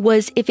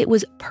was if it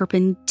was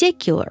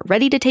perpendicular,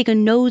 ready to take a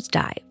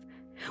nosedive.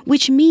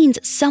 Which means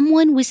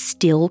someone was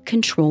still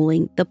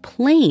controlling the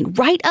plane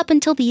right up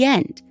until the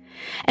end.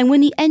 And when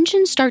the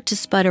engines start to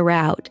sputter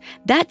out,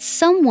 that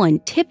someone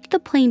tipped the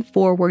plane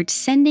forward,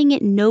 sending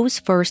it nose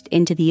first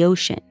into the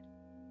ocean.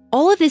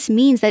 All of this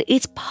means that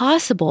it's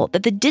possible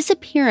that the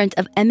disappearance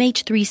of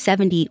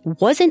MH370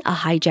 wasn't a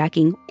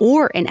hijacking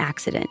or an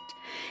accident.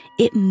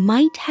 It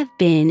might have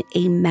been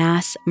a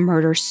mass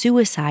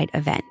murder-suicide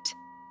event.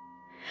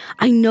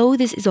 I know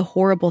this is a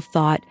horrible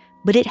thought,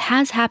 but it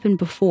has happened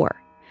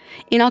before.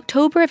 In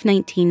October of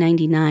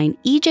 1999,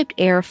 Egypt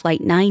Air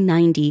Flight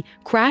 990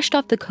 crashed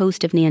off the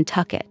coast of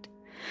Nantucket.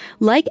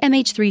 Like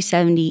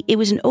MH370, it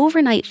was an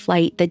overnight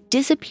flight that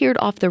disappeared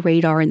off the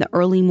radar in the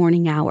early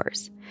morning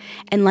hours.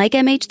 And like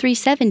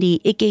MH370,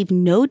 it gave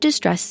no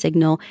distress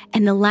signal,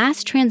 and the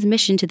last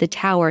transmission to the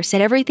tower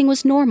said everything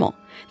was normal.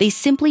 They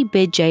simply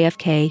bid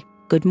JFK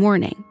good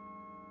morning.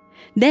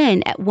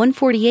 Then, at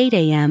 1:48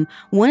 a.m.,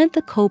 one of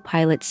the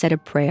co-pilots said a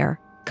prayer,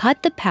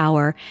 cut the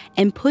power,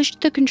 and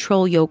pushed the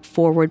control yoke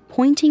forward,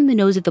 pointing the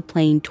nose of the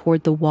plane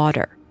toward the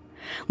water.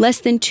 Less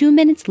than 2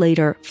 minutes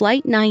later,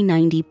 Flight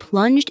 990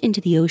 plunged into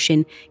the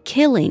ocean,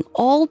 killing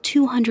all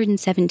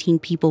 217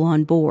 people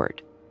on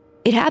board.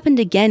 It happened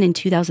again in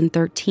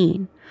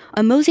 2013.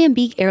 A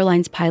Mozambique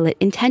Airlines pilot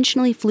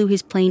intentionally flew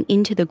his plane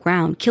into the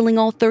ground, killing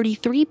all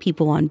 33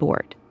 people on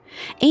board.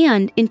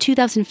 And in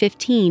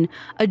 2015,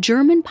 a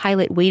German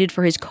pilot waited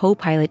for his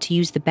co-pilot to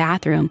use the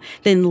bathroom,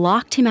 then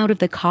locked him out of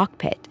the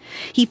cockpit.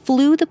 He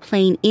flew the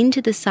plane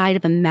into the side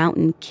of a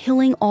mountain,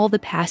 killing all the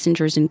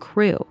passengers and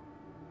crew.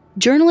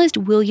 Journalist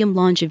William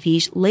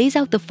Longevich lays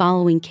out the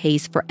following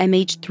case for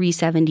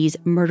MH370's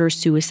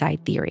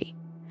murder-suicide theory.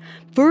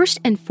 First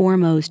and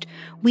foremost,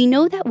 we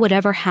know that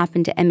whatever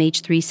happened to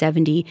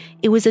MH370,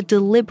 it was a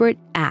deliberate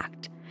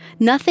act.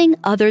 Nothing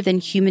other than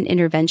human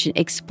intervention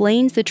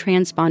explains the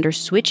transponder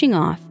switching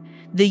off,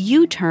 the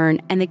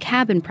U-turn, and the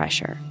cabin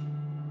pressure.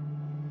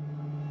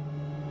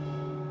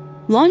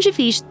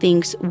 Longevich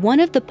thinks one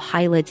of the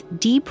pilots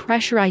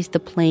depressurized the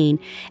plane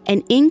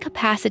and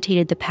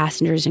incapacitated the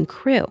passengers and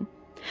crew.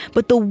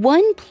 But the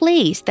one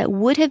place that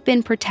would have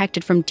been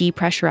protected from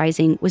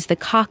depressurizing was the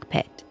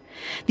cockpit.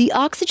 The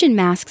oxygen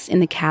masks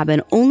in the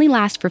cabin only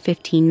last for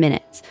 15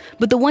 minutes,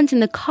 but the ones in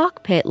the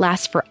cockpit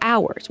last for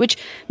hours, which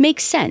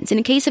makes sense.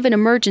 In case of an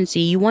emergency,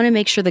 you want to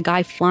make sure the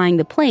guy flying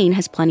the plane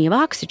has plenty of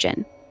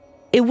oxygen.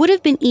 It would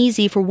have been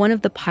easy for one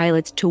of the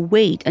pilots to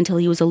wait until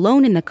he was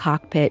alone in the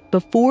cockpit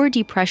before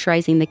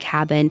depressurizing the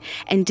cabin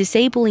and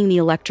disabling the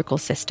electrical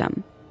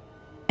system.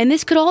 And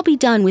this could all be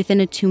done within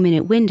a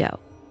 2-minute window.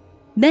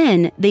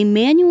 Then, they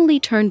manually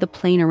turned the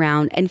plane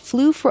around and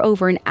flew for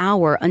over an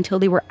hour until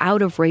they were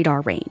out of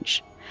radar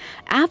range.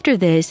 After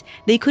this,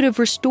 they could have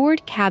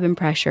restored cabin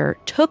pressure,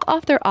 took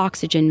off their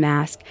oxygen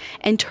mask,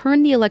 and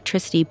turned the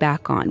electricity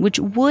back on, which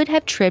would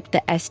have tripped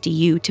the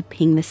SDU to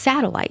ping the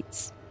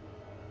satellites.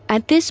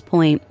 At this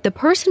point, the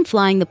person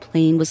flying the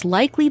plane was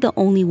likely the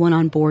only one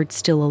on board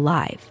still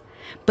alive.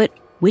 But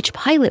which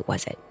pilot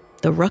was it?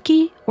 The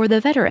rookie or the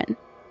veteran?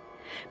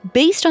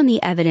 Based on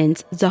the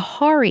evidence,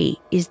 Zahari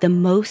is the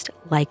most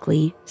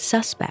likely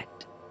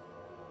suspect.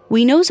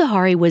 We know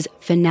Zahari was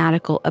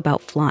fanatical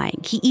about flying.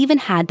 He even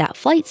had that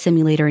flight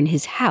simulator in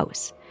his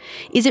house.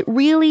 Is it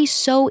really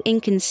so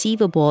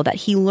inconceivable that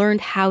he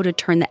learned how to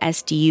turn the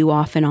SDU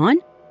off and on?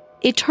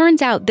 It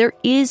turns out there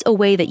is a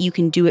way that you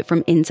can do it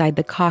from inside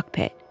the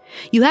cockpit.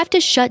 You have to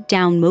shut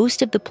down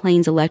most of the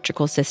plane's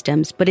electrical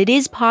systems, but it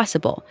is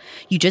possible.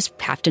 You just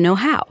have to know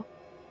how.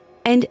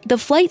 And the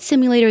flight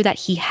simulator that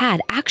he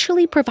had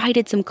actually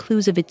provided some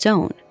clues of its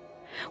own.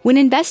 When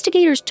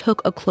investigators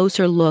took a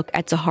closer look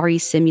at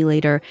Zahari's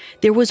simulator,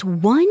 there was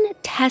one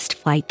test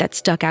flight that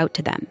stuck out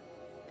to them.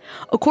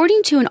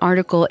 According to an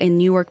article in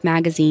New York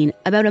Magazine,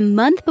 about a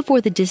month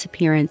before the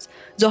disappearance,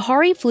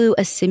 Zahari flew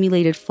a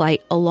simulated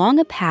flight along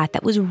a path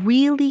that was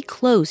really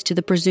close to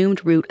the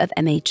presumed route of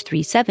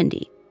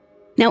MH370.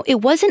 Now,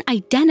 it wasn't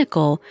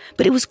identical,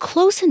 but it was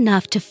close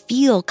enough to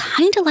feel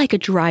kind of like a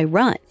dry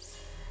run.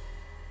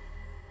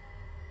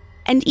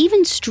 And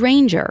even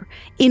stranger,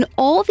 in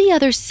all the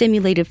other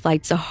simulated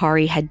flights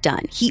Zahari had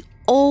done, he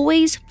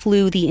always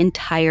flew the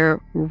entire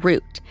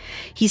route.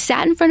 He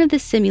sat in front of the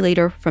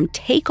simulator from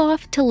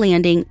takeoff to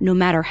landing, no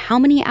matter how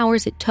many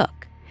hours it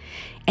took.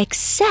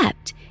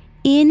 Except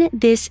in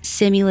this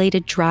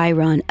simulated dry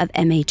run of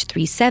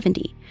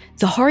MH370,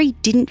 Zahari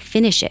didn't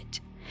finish it.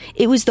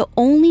 It was the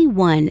only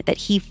one that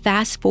he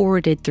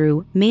fast-forwarded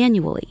through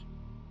manually.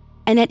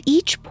 And at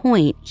each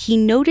point, he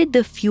noted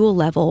the fuel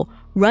level,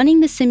 running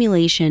the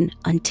simulation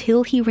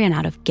until he ran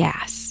out of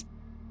gas.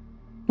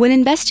 When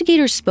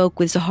investigators spoke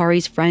with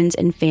Zahari's friends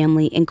and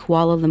family in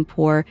Kuala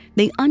Lumpur,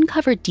 they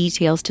uncovered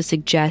details to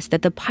suggest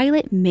that the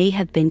pilot may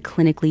have been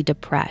clinically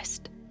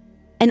depressed.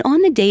 And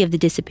on the day of the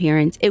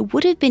disappearance, it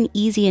would have been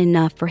easy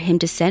enough for him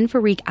to send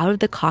Farik out of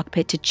the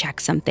cockpit to check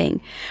something.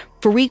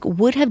 Farik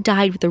would have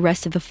died with the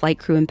rest of the flight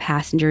crew and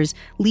passengers,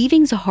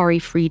 leaving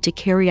Zahari free to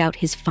carry out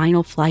his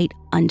final flight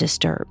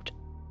undisturbed.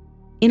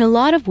 In a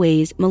lot of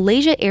ways,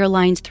 Malaysia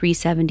Airlines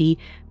 370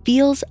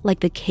 feels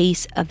like the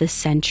case of the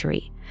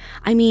century.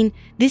 I mean,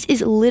 this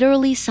is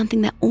literally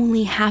something that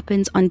only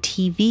happens on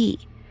TV.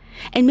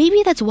 And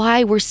maybe that's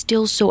why we're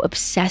still so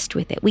obsessed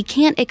with it. We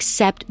can't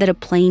accept that a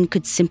plane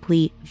could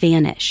simply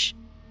vanish.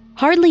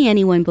 Hardly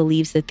anyone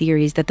believes the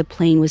theories that the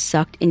plane was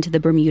sucked into the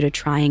Bermuda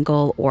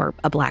Triangle or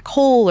a black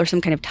hole or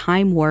some kind of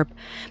time warp.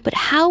 But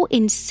how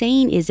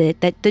insane is it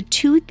that the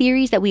two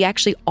theories that we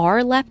actually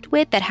are left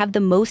with that have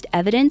the most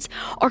evidence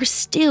are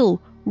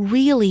still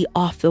really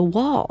off the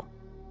wall?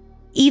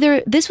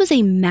 Either this was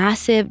a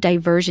massive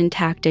diversion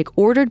tactic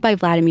ordered by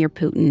Vladimir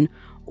Putin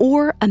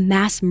or a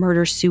mass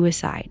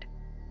murder-suicide.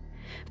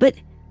 But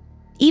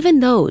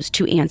Even those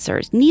two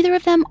answers, neither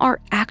of them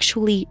are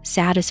actually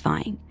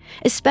satisfying,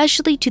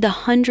 especially to the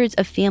hundreds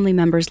of family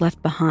members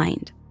left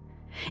behind.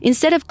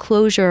 Instead of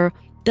closure,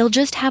 they'll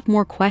just have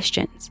more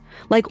questions,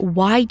 like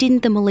why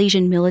didn't the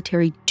Malaysian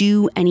military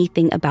do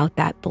anything about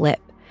that blip?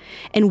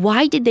 And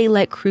why did they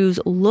let crews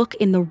look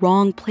in the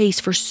wrong place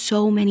for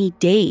so many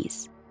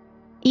days?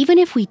 Even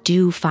if we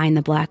do find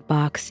the black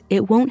box,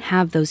 it won't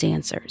have those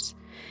answers,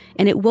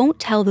 and it won't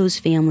tell those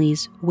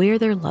families where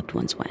their loved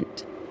ones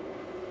went.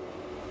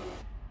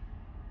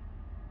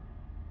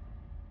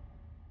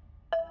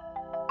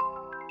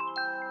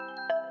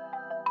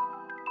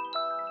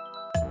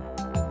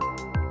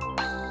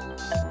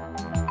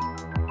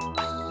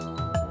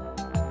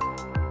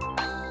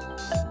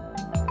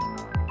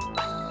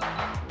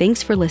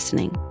 Thanks for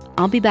listening.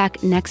 I'll be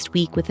back next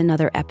week with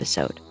another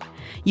episode.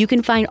 You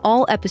can find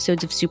all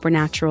episodes of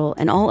Supernatural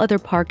and all other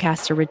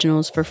Parcast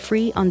originals for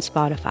free on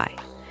Spotify.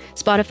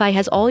 Spotify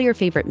has all your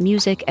favorite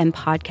music and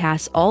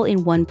podcasts all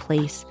in one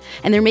place,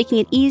 and they're making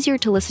it easier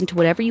to listen to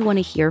whatever you want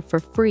to hear for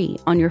free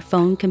on your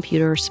phone,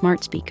 computer, or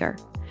smart speaker.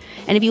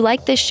 And if you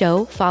like this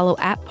show, follow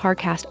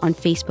 @Parcast on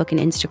Facebook and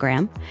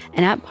Instagram,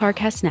 and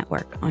 @Parcast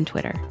Network on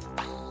Twitter.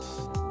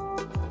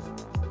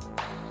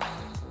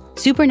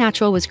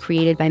 Supernatural was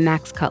created by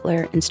Max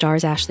Cutler and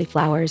stars Ashley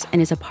Flowers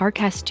and is a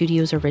Parcast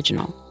Studios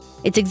original.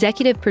 It's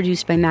executive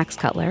produced by Max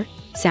Cutler,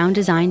 sound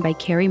designed by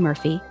Carrie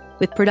Murphy,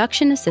 with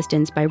production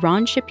assistance by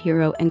Ron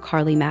Shapiro and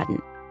Carly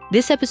Madden.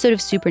 This episode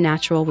of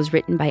Supernatural was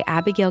written by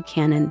Abigail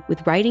Cannon,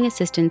 with writing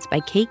assistance by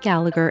Kate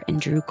Gallagher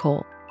and Drew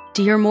Cole.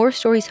 To hear more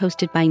stories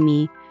hosted by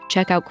me,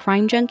 check out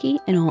Crime Junkie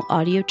and all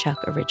Audio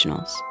Chuck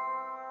originals.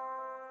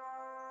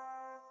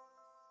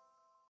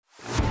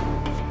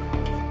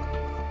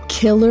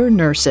 Killer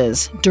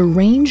nurses,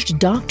 deranged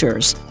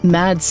doctors,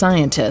 mad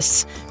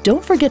scientists.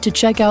 Don't forget to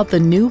check out the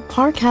new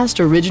Parcast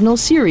original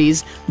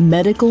series,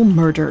 Medical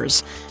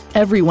Murders.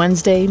 Every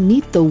Wednesday,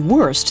 meet the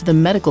worst the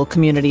medical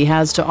community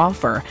has to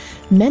offer.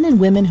 Men and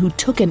women who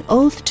took an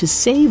oath to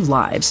save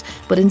lives,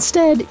 but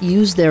instead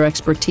used their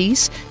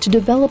expertise to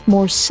develop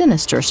more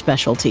sinister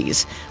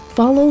specialties.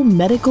 Follow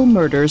Medical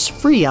Murders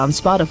free on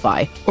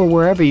Spotify or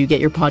wherever you get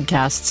your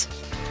podcasts.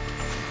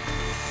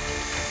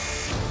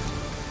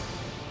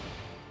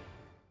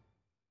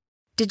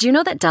 Did you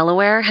know that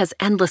Delaware has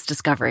endless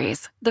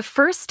discoveries? The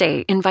first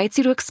state invites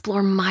you to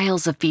explore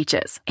miles of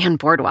beaches and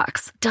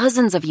boardwalks,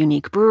 dozens of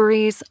unique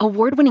breweries,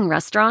 award-winning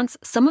restaurants,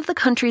 some of the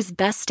country's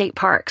best state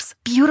parks,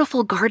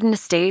 beautiful garden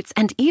estates,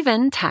 and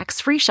even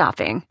tax-free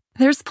shopping.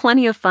 There's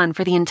plenty of fun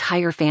for the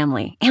entire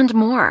family and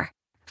more.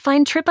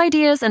 Find trip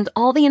ideas and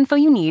all the info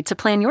you need to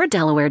plan your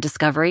Delaware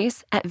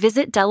discoveries at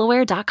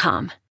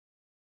visitdelaware.com.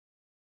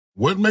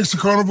 What makes a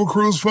Carnival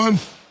cruise fun?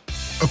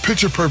 A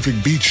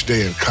picture-perfect beach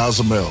day in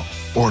Cozumel,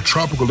 or a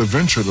tropical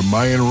adventure to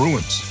Mayan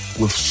ruins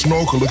with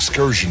snorkel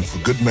excursion for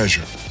good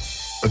measure.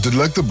 A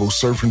delectable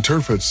surf and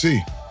turf at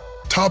sea,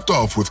 topped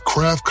off with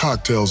craft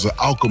cocktails at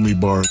Alchemy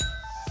Bar.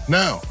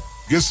 Now,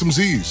 get some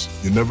Z's.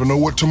 You never know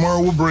what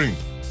tomorrow will bring.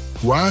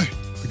 Why?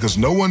 Because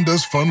no one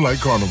does fun like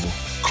Carnival.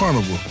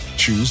 Carnival,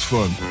 choose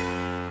fun.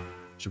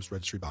 Ships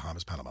Registry,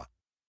 Bahamas, Panama.